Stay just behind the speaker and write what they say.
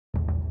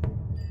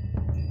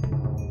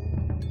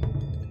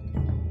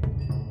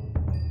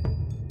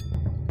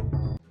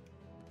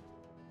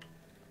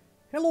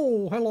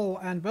Hello,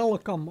 and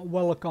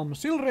welcome.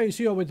 Silrace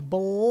here with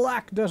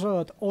Black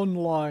Desert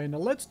Online.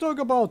 Let's talk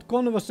about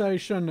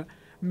conversation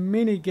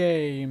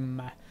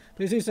minigame.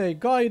 This is a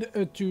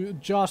guide to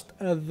just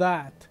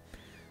that.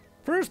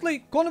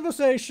 Firstly,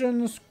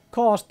 conversations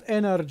cost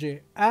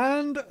energy,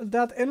 and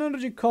that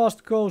energy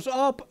cost goes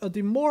up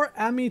the more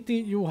amity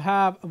you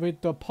have with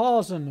the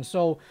person.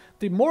 So,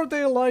 the more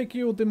they like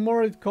you, the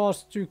more it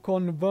costs to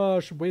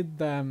converse with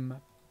them.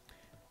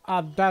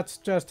 That's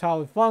just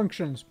how it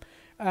functions.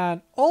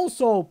 And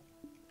also,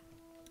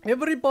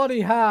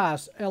 everybody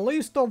has a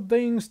list of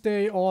things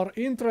they are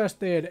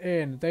interested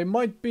in. They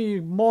might be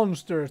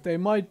monsters, they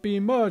might be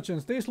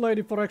merchants. This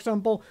lady, for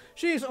example,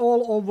 she's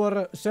all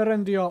over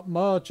Serendia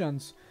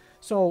merchants.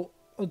 So,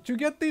 to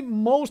get the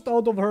most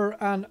out of her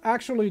and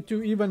actually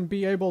to even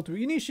be able to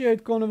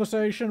initiate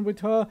conversation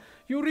with her,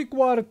 you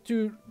require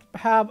to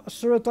have a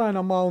certain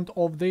amount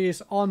of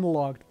these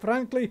unlocked.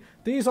 Frankly,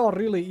 these are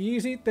really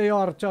easy. They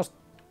are just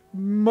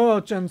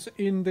merchants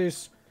in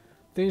this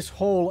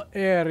whole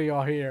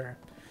area here.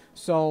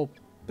 So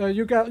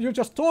you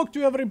just talk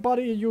to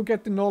everybody, you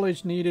get the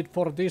knowledge needed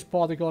for this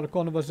particular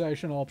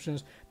conversation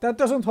options. That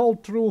doesn't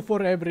hold true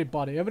for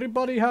everybody.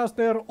 Everybody has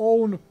their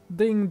own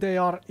thing they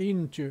are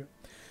into.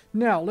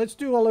 Now let's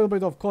do a little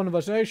bit of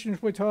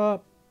conversations with her.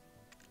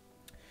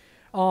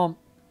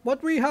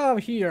 What we have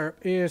here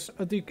is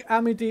the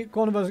amity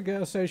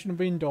conversation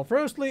window.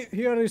 Firstly,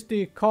 here is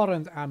the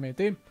current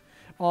amity.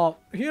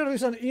 Here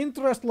is an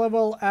interest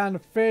level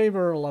and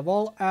favor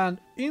level, and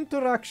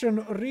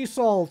interaction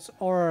results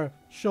are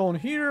shown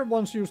here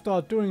once you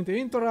start doing the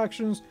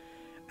interactions.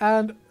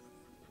 And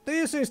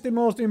this is the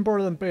most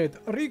important bit.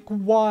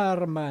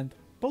 Requirement.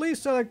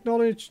 Please select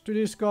knowledge to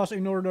discuss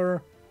in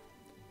order.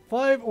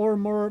 5 or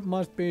more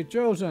must be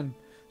chosen.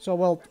 So,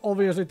 well,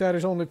 obviously there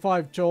is only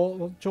 5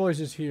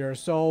 choices here,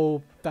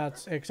 so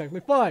that's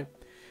exactly 5.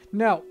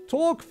 Now,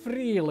 talk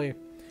freely.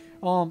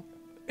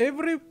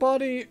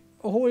 Everybody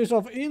who is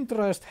of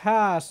interest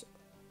has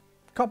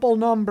a couple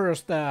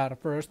numbers there.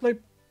 Firstly,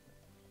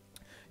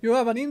 you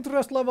have an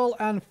interest level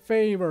and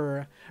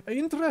favor.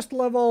 Interest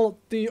level,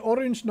 the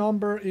orange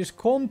number is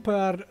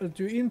compared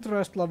to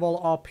interest level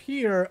up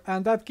here,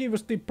 and that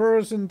gives the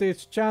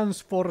percentage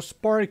chance for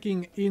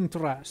sparking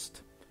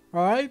interest.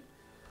 Alright?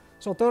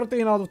 So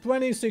 13 out of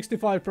 20,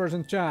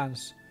 65%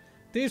 chance.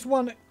 This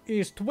one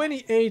is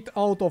 28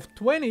 out of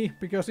 20,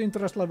 because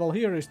interest level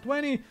here is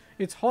 20,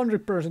 it's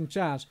 100%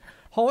 chance.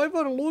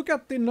 However, look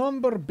at the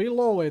number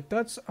below it,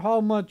 that's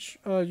how much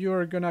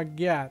you're gonna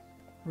get,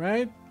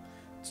 right?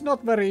 It's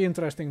not very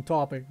interesting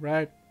topic,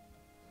 right?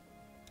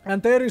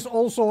 And there is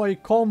also a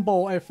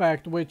combo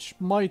effect which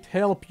might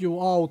help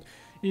you out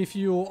if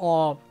you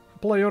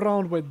play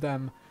around with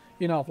them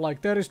enough.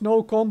 Like, there is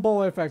no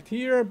combo effect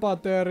here,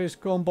 but there is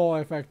combo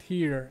effect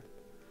here,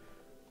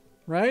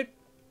 right?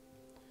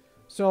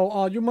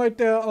 So you might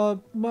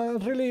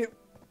really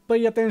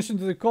pay attention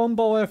to the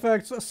combo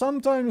effects.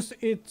 Sometimes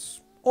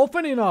it's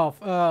often enough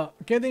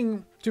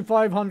getting to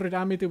 500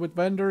 amity with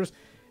vendors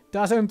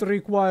doesn't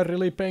require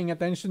really paying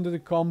attention to the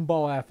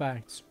combo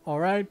effects.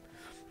 Alright?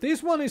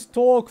 This one is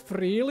talk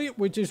freely,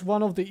 which is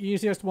one of the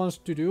easiest ones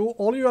to do.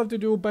 All you have to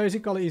do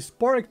basically is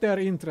spark their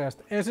interest.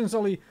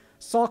 Essentially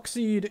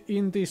succeed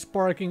in the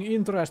sparking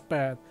interest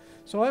path.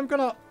 So I'm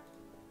gonna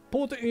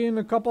put in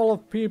a couple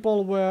of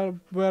people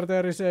where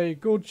there is a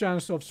good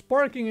chance of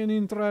sparking an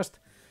interest.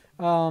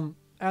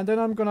 And then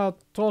I'm gonna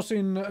toss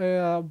in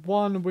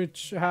one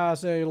which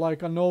has a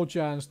no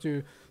chance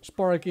to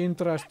spark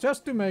interest,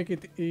 just to make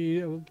it,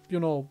 you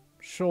know,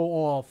 show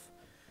off.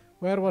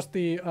 Where was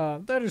the...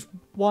 there is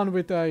one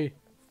with a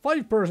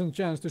 5%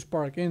 chance to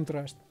spark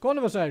interest.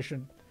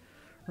 Conversation.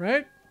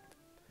 Right?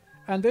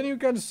 And then you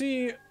can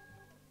see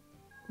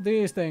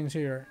these things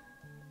here.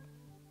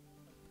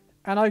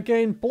 And I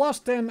gain plus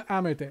 10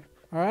 amity.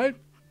 Alright?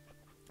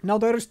 Now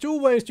there is 2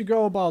 ways to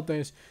go about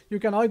this. You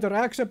can either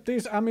accept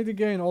this amity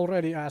gain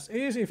already as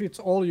is, if it's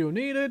all you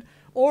needed,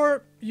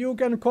 or you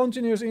can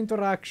continuous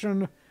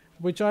interaction,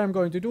 which I am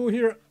going to do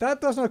here.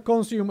 That does not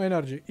consume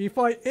energy. If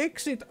I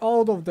exit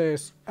out of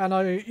this and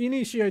I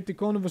initiate the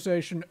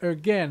conversation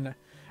again,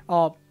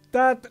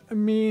 that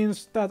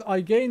means that I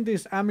gain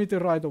this amity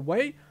right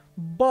away,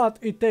 but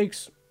it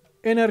takes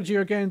energy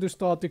again to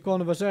start the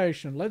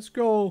conversation. Let's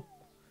go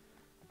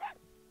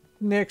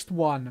next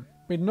one.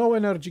 With no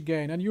energy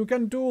gain, and you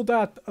can do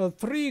that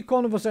 3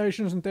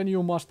 conversations and then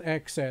you must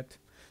exit.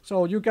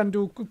 So you can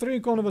do 3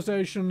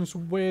 conversations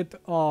with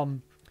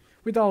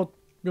without,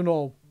 you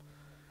know,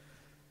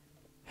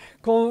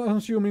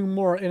 consuming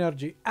more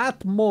energy.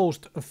 At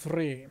most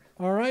 3.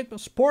 Alright,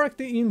 spark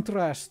the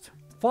interest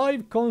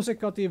 5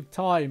 consecutive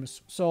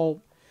times.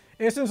 So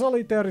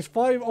essentially there is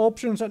 5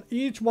 options and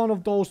each one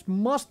of those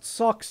must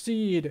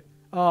succeed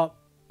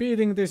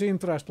beating this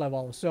interest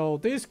level. So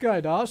this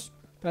guy does.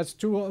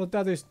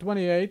 That is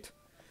 28.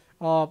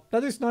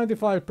 That is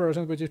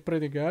 95%, which is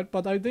pretty good.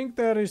 But I think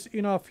there is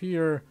enough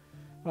here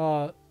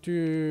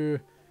to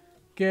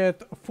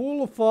get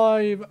full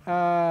 5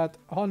 at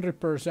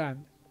 100%.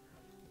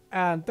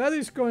 And that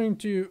is going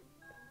to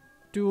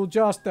do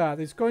just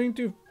that. It's going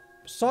to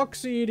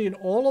succeed in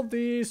all of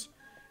these,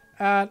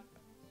 and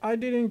I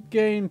didn't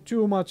gain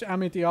too much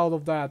amity out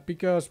of that,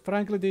 because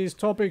frankly these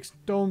topics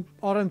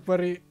aren't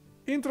very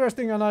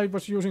interesting, and I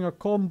was using a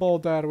combo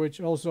there which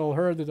also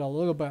hurt it a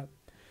little bit.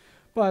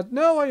 But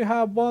now I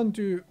have one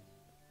to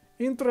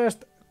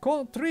interest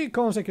 3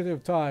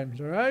 consecutive times,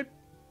 alright?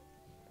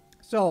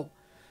 So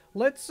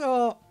let's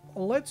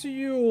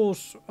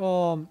use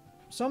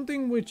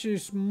something which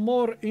is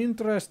more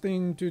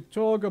interesting to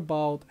talk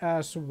about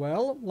as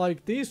well,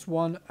 like this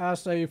one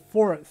as a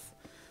 4th.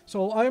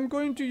 So I'm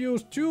going to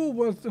use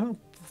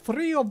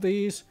 3 of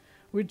these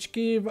which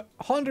give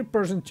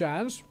 100%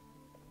 chance,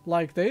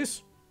 like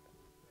this.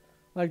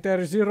 Like there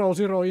is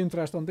 0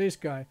 interest on this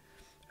guy.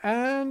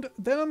 And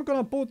then I'm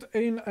gonna put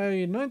in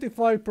a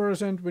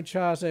 95% which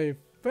has a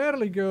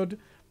fairly good,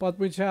 but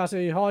which has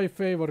a high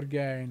favor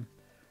gain.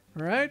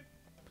 Alright?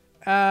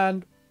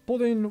 And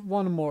put in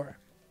one more.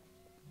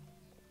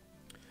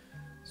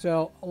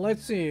 So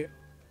let's see.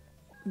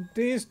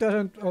 This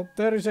doesn't... Oh,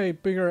 there is a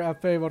bigger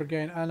favor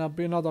gain and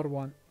another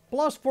one.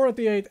 Plus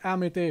 48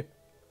 amity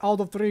out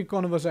of 3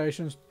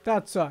 conversations.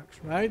 That sucks,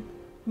 right?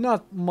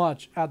 Not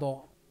much at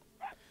all.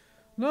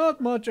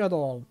 Not much at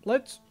all.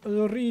 Let's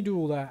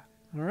redo that.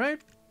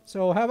 Alright?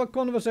 So have a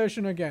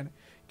conversation again.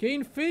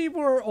 Gain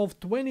favor of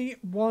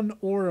 21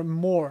 or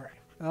more.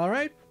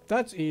 Alright?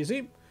 That's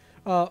easy.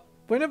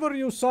 Whenever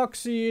you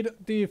succeed,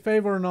 the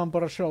favor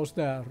number shows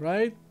there,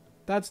 right?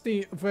 That's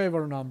the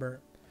favor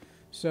number.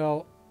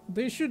 So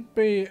this should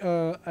be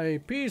a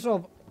piece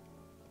of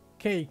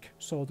cake,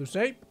 so to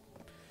say.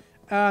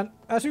 And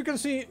as you can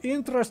see,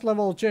 interest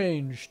level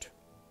changed.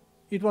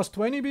 It was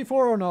 20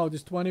 before, now it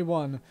is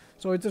 21.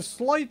 So it's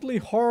slightly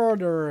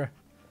harder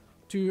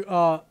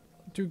to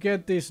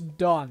get this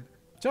done.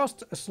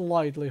 Just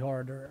slightly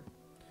harder.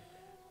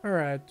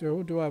 Alright,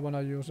 who do I want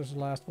to use as the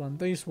last one?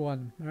 This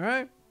one,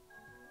 alright?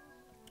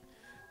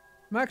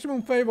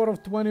 Maximum favor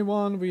of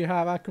 21, we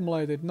have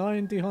accumulated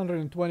 90,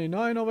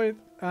 129 of it,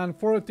 and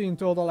 14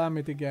 total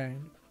amity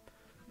gain.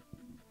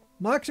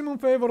 Maximum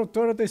favor of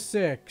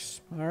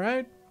 36,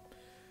 alright?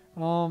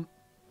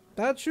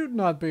 That should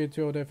not be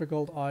too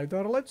difficult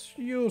either. Let's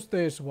use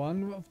this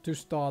one to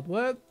start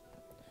with.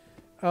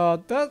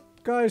 That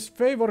guy's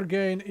favor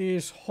gain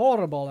is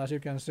horrible, as you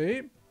can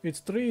see. It's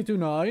 3 to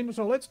 9,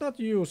 so let's not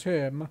use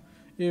him,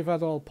 if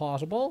at all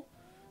possible.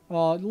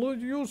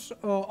 Use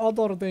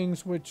other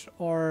things which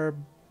are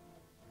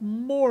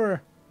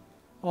more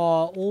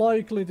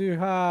likely to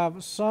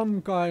have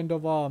some kind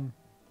of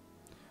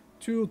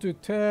 2 to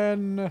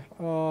 10,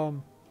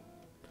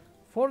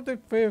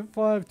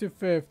 45 to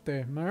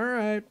 50.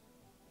 Alright.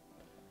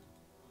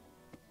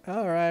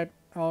 Alright,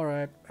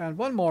 alright. And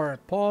one more.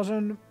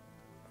 Poison.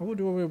 Who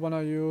do we want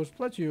to use?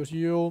 Let's use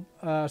you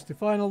as the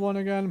final one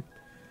again.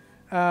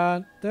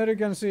 And there you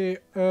can see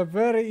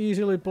very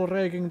easily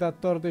breaking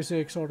that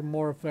 36 or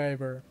more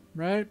favor,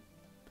 right?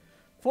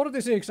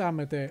 46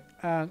 amity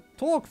and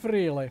talk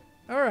freely.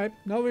 Alright,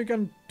 now we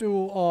can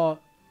do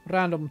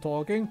random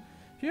talking.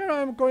 Here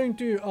I'm going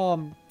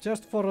to,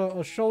 just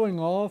for showing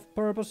off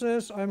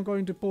purposes, I'm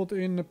going to put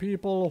in the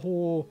people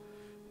who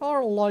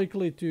are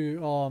likely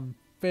to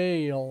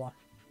fail.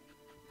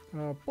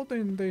 Put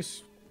in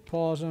this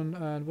person,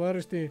 and where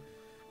is the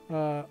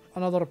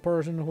another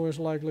person who is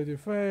likely to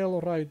fail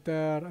right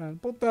there,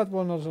 and put that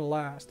one as the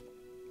last.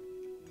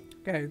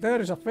 Okay, there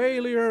is a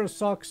failure,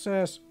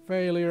 success,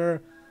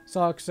 failure,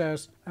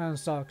 success, and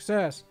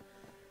success.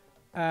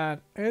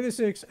 And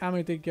 86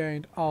 amity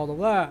gained out of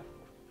that.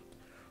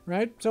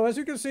 Right, so as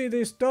you can see,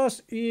 this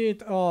does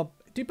eat,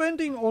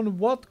 depending on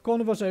what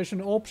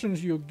conversation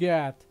options you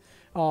get,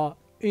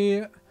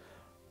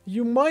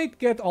 you might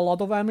get a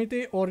lot of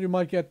amity or you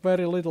might get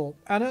very little.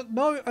 And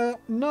now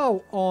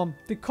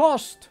the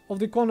cost of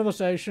the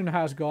conversation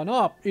has gone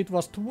up. It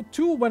was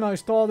 2 when I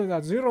started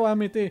at 0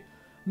 amity,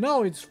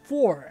 now it's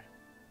 4.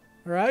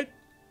 Right?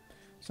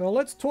 So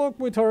let's talk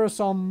with her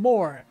some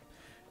more.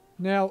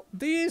 Now,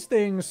 these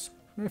things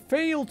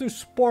fail to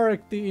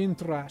spark the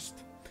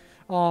interest.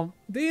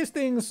 These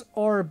things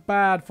are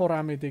bad for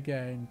amity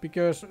gain,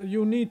 because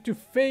you need to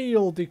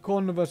fail the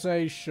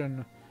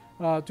conversation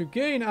to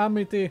gain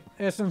amity,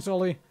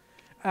 essentially,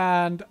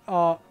 and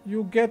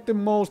you get the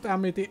most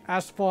amity,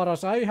 as far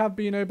as I have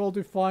been able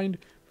to find,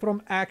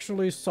 from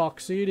actually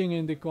succeeding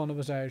in the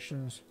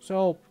conversations.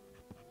 So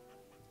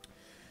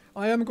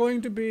I am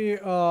going to be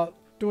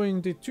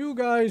doing the 2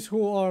 guys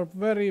who are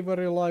very,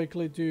 very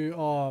likely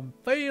to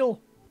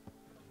fail.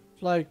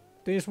 Like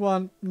this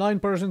one,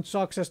 9%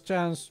 success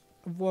chance,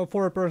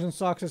 4%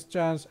 success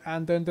chance,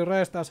 and then the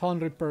rest has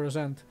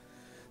 100%.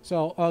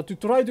 So to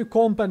try to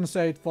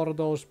compensate for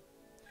those,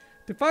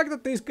 the fact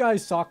that this guy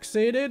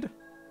succeeded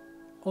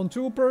on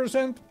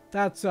 2%,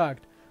 that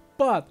sucked.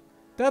 But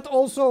that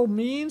also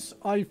means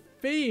I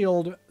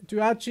failed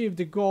to achieve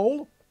the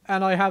goal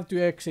and I have to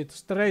exit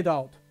straight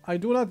out. I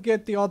do not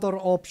get the other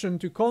option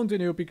to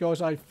continue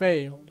because I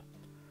failed.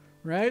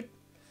 Right?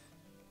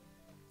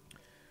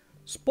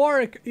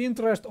 Spark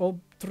interest of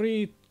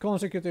 3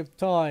 consecutive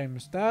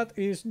times. That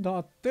is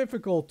not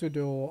difficult to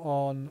do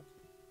on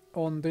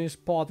on this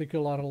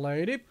particular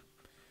lady.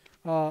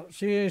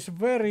 She is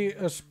very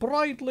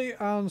sprightly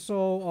and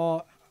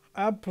so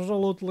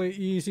absolutely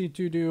easy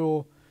to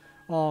do.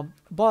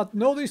 But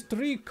notice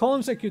 3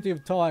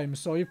 consecutive times.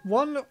 So if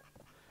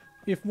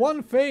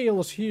one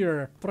fails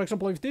here, for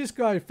example, if this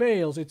guy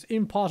fails, it's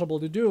impossible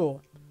to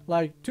do.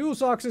 Like 2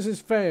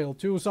 successes fail,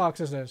 2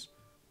 successes.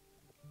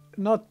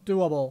 Not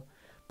doable.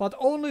 But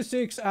only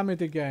 6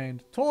 amity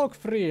gained. Talk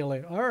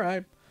freely.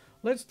 Alright.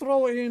 Let's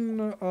throw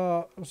in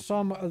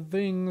some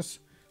things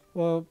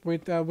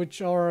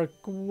which are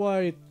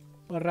quite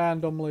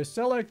randomly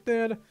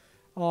selected.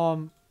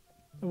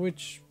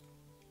 Which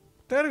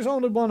there is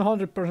only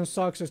 100%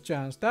 success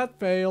chance. That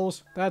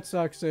fails, that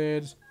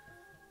succeeds.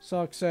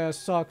 Success,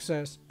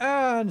 success,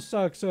 and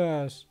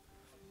success.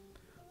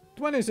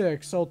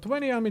 26, so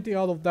 20 amity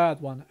out of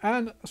that one.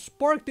 And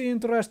spark the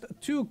interest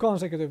 2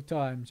 consecutive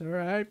times,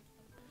 alright.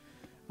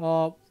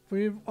 I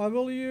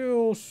will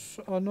use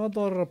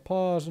another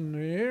person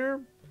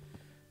here.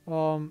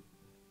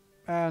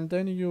 And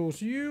then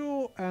use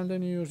you, and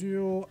then use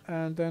you,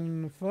 and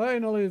then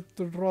finally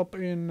to drop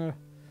in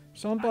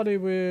somebody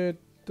with...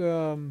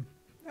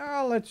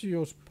 let's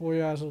use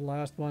Puya as the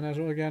last one as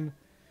well again.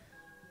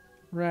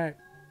 Right.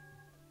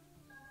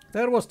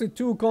 There was the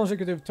 2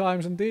 consecutive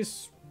times, and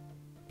this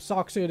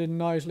succeeded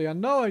nicely,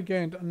 and now I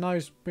gained a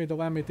nice bit of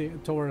amity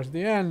towards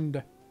the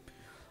end.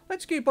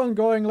 Let's keep on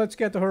going. Let's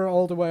get her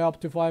all the way up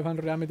to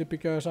 500 amity,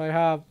 because I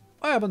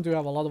happen to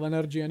have a lot of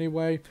energy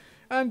anyway,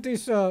 and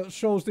this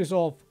shows this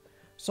off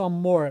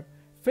some more.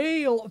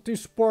 Fail to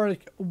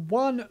spark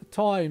 1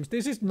 time.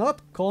 This is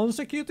not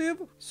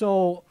consecutive,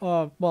 so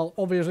well,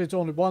 obviously it's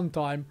only 1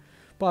 time,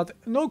 but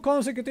no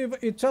consecutive.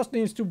 It just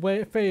needs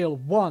to fail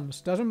once.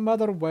 Doesn't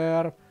matter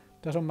where,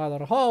 doesn't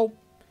matter how.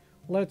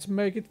 Let's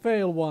make it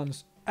fail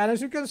once. And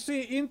as you can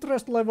see,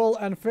 interest level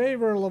and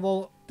favor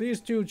level, these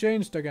 2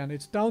 changed again.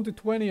 It's down to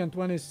 20 and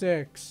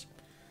 26.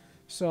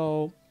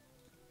 So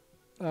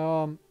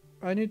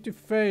I need to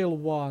fail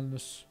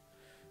once.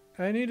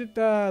 I needed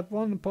that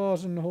one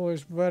person who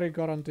is very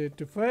guaranteed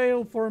to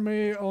fail for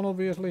me, and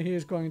obviously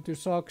he's going to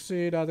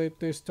succeed at it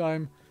this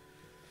time.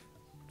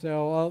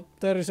 So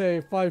there is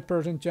a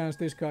 5% chance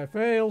this guy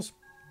fails,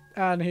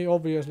 and he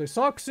obviously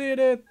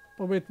succeeded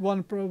with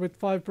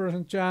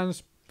 5%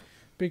 chance,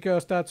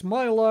 because that's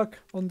my luck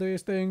on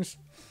these things.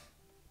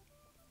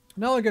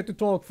 Now I get to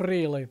talk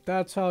freely.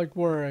 That's how it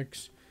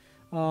works.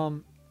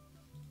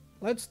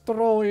 Let's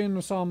throw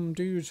in some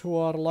dudes who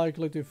are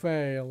likely to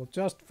fail,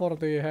 just for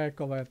the heck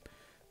of it.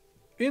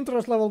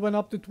 Interest level went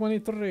up to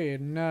 23.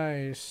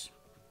 Nice.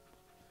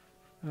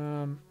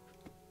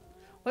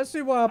 Let's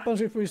see what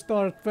happens if we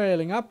start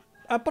failing.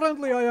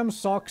 Apparently I am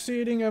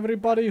succeeding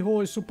everybody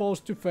who is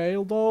supposed to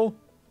fail though.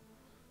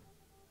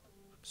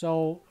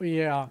 So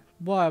yeah,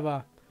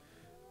 whatever.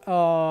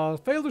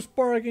 Fail to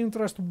spark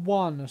interest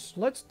once.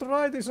 Let's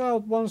try this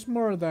out once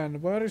more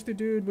then. Where is the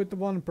dude with the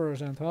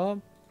 1%, huh?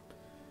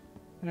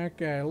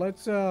 Okay,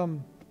 let's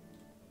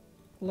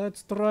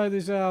try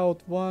this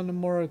out one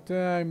more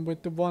time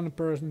with the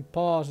 1%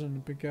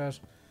 person, because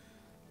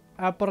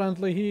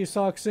apparently he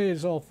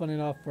succeeds often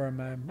enough for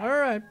me.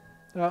 Alright.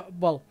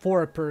 Well,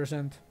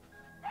 4%.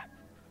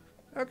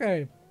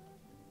 Okay.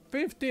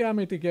 50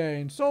 amity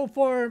gain. So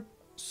far,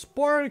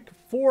 spark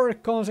 4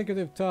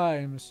 consecutive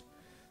times.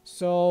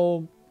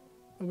 So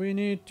we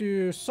need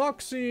to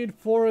succeed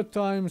 4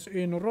 times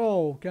in a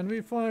row. Can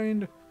we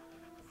find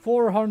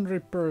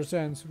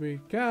 400%? We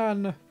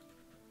can.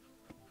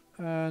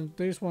 And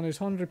this one is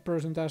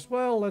 100% as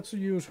well. Let's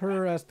use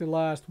her as the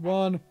last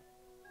one.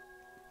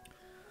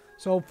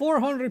 So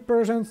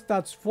 400%,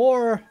 that's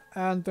 4.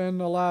 And then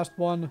the last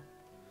one.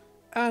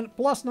 And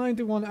plus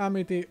 91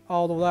 amity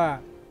out of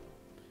that.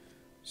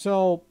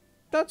 So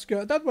that's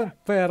good. That went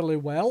fairly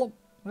well.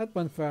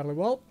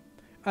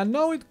 And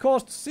now it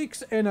costs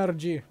 6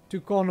 energy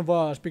to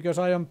converse, because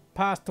I am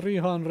past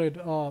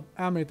 300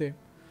 amity.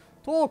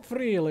 Talk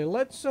freely.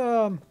 Let's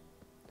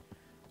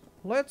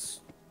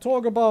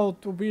talk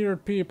about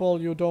weird people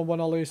you don't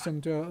want to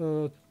listen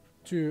to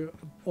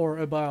or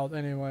about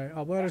anyway.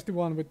 Where is the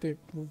one with the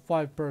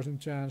 5%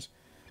 chance?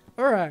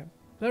 Alright,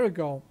 there we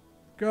go.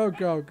 Go,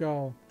 go,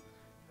 go.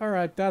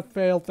 Alright, that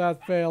failed,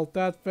 that failed,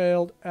 that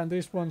failed, and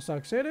this one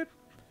succeeded.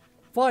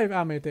 5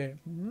 amity.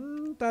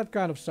 That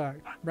kind of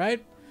sucked,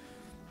 right?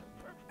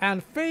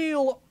 And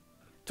fail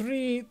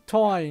 3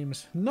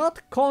 times.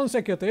 Not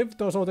consecutive,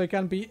 so they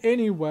can be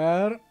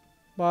anywhere,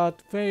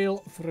 but fail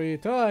 3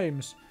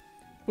 times.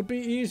 Would be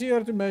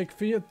easier to make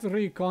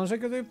 3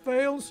 consecutive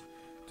fails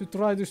to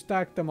try to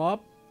stack them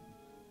up.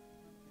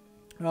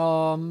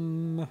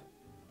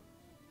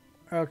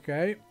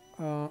 Okay.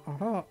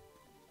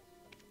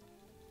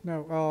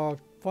 No,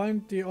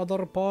 find the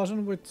other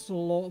person with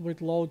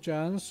low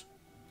chance.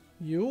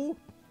 You.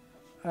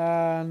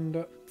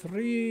 And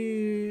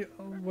 3...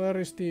 Where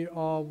is the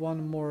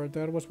one more?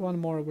 There was one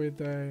more with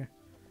a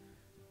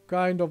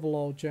kind of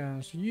low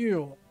chance.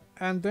 You.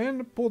 And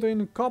then put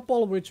in a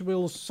couple which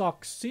will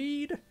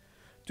succeed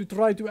to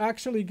try to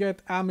actually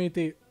get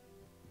amity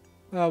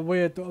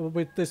with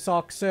the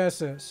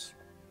successes.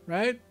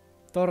 Right?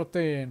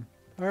 13.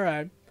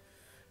 Alright.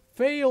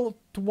 Fail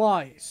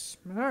twice.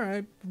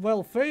 Alright.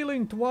 Well,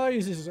 failing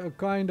twice is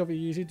kind of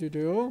easy to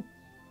do.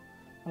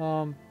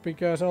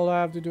 Because all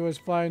I have to do is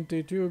find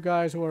the 2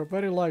 guys who are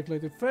very likely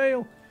to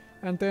fail.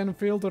 And then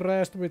fill the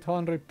rest with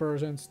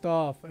 100%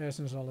 stuff,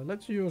 essentially.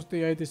 Let's use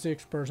the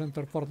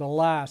 86% for the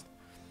last.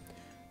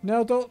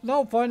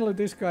 Now finally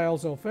this guy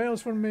also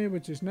fails for me,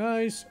 which is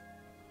nice.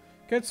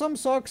 Get some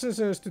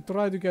successes to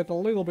try to get a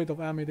little bit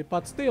of amity,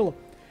 but still,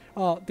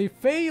 the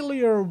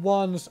failure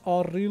ones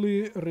are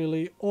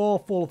really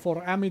awful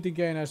for amity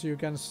gain, as you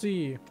can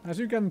see, as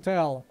you can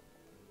tell.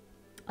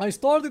 I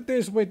started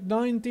this with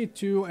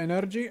 92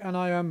 energy and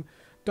I am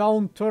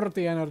down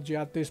 30 energy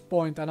at this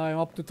point and I am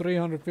up to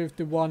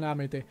 351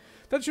 amity.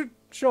 That should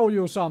show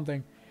you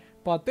something.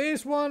 But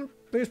this one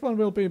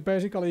will be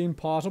basically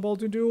impossible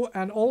to do,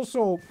 and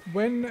also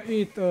when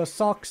it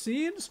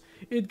succeeds,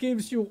 it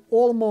gives you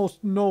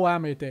almost no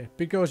amity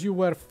because you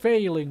were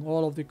failing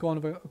all of the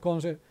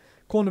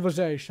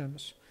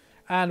conversations.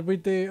 And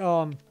with the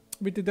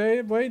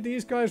way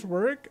these guys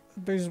work,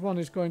 this one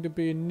is going to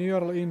be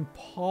nearly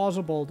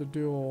impossible to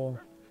do.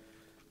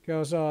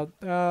 Because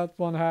that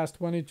one has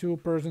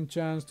 22%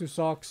 chance to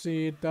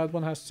succeed, that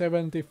one has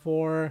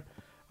 74.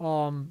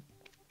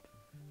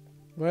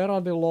 Where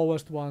are the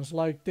lowest ones?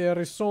 Like, there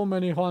is so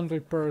many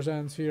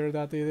 100% here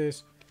that it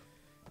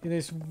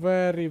is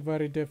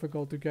very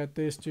difficult to get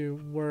this to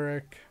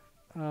work.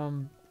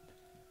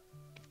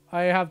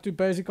 I have to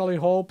basically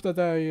hope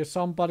that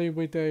somebody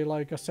with a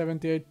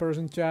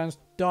 78% chance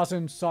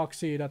doesn't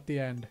succeed at the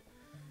end.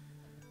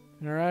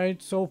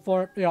 Alright, so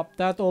far, yeah,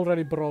 that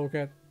already broke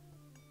it.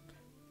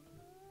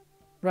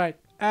 Right,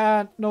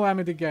 and no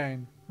amity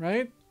gain,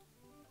 right?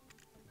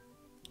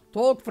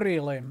 Talk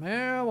freely.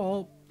 Yeah,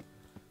 well,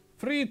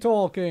 free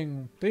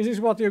talking. This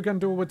is what you can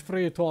do with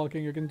free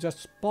talking. You can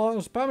just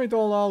spam it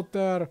all out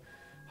there.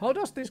 How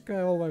does this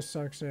guy always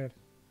succeed?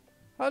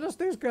 How does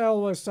this guy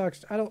always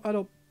succeed? I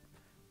don't...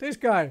 This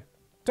guy,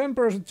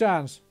 10%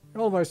 chance,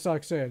 always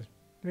succeed.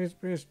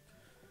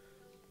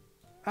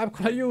 I'm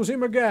gonna use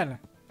him again.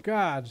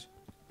 God.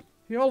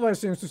 He always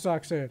seems to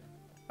succeed.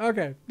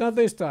 Okay, not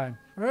this time.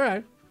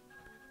 Alright.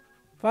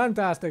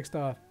 Fantastic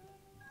stuff.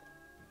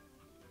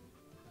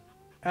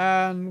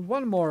 And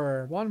one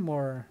more.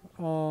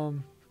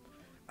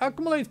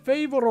 Accumulate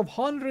favor of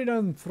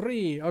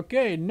 103.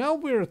 Okay, now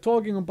we're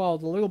talking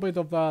about a little bit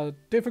of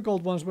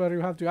difficult ones where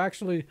you have to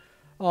actually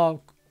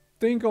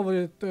think of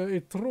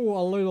it through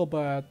a little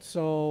bit.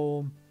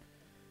 So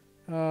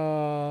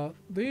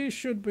these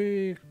should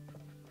be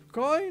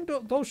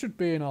those should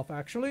be enough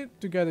actually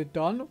to get it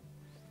done.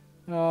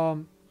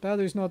 That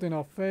is not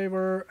enough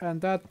favor,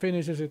 and that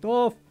finishes it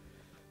off.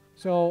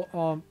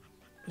 So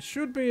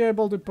should be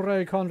able to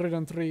break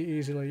 103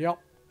 easily. Yep.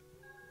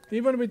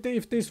 Even with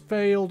if this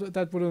failed,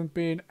 that wouldn't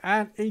be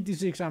an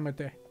 86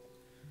 amity.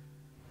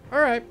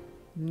 Alright.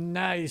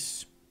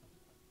 Nice.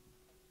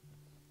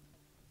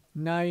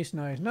 Nice.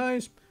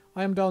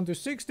 I am down to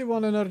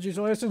 61 energy,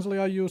 so essentially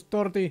I used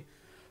 30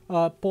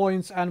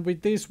 points, and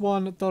with this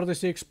one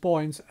 36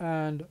 points,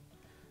 and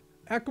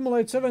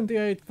accumulate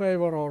 78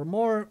 favor or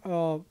more.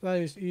 That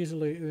is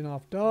easily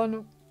enough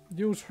done.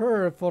 Use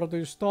her for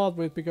to start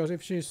with, because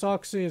if she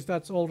succeeds,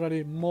 that's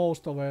already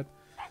most of it.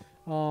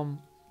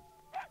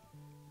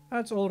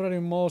 That's already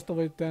most of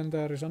it. Then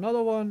there is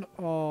another one,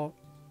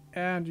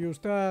 and use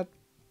that,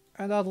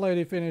 and that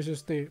lady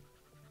finishes the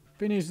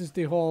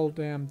whole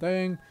damn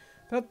thing.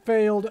 That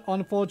failed,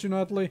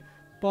 unfortunately,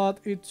 but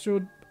it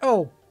should...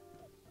 Oh!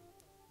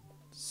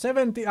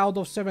 70 out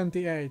of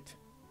 78.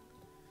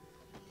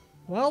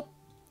 Well,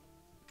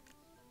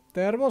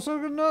 there was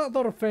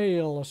another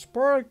fail.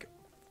 Spark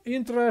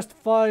interest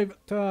 5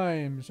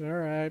 times.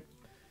 Alright.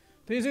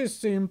 This is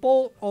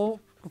simple.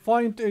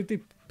 Find the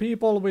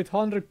people with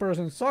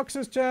 100%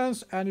 success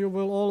chance, and you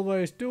will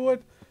always do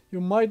it. You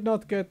might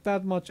not get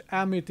that much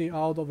amity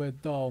out of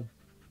it though.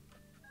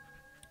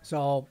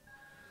 So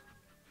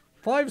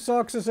 5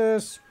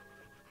 successes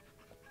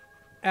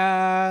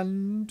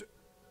and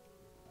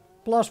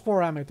plus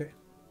 4 amity.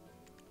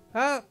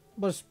 That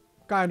was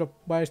kind of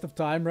waste of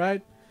time,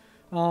 right?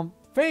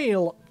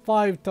 Fail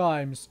 5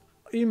 times.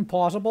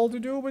 Impossible to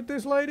do with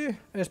this lady,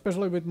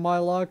 especially with my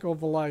luck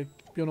of, like,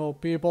 you know,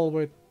 people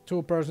with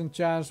 2%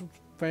 chance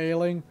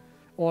failing,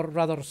 or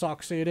rather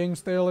succeeding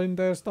still in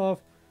their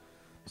stuff.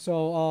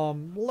 So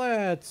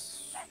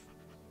let's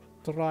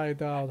try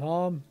it out,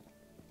 huh?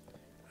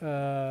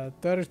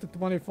 There is the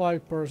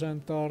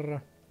 25%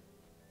 or...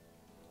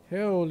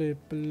 Holy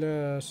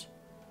bless.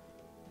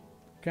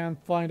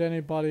 Can't find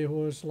anybody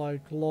who is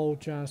like low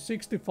chance.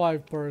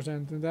 65%,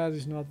 and that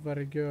is not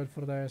very good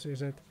for this,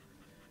 is it?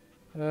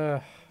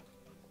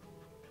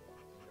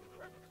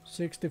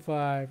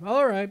 65.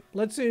 Alright,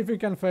 let's see if we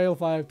can fail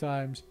 5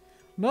 times.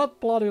 Not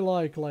bloody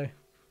likely.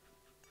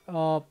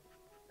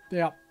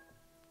 Yeah.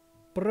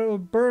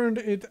 Burned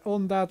it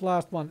on that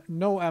last one.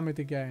 No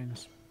amity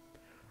gains.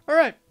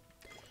 Alright.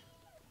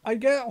 I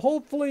get,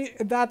 hopefully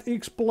that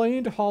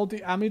explained how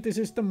the amity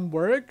system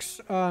works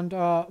and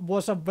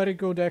was a very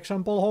good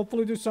example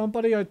hopefully to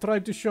somebody. I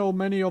tried to show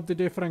many of the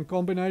different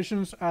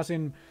combinations as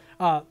in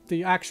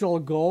the actual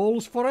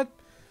goals for it.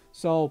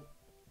 So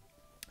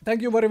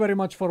thank you very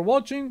much for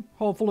watching.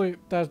 Hopefully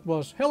that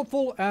was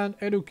helpful and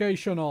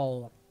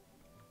educational.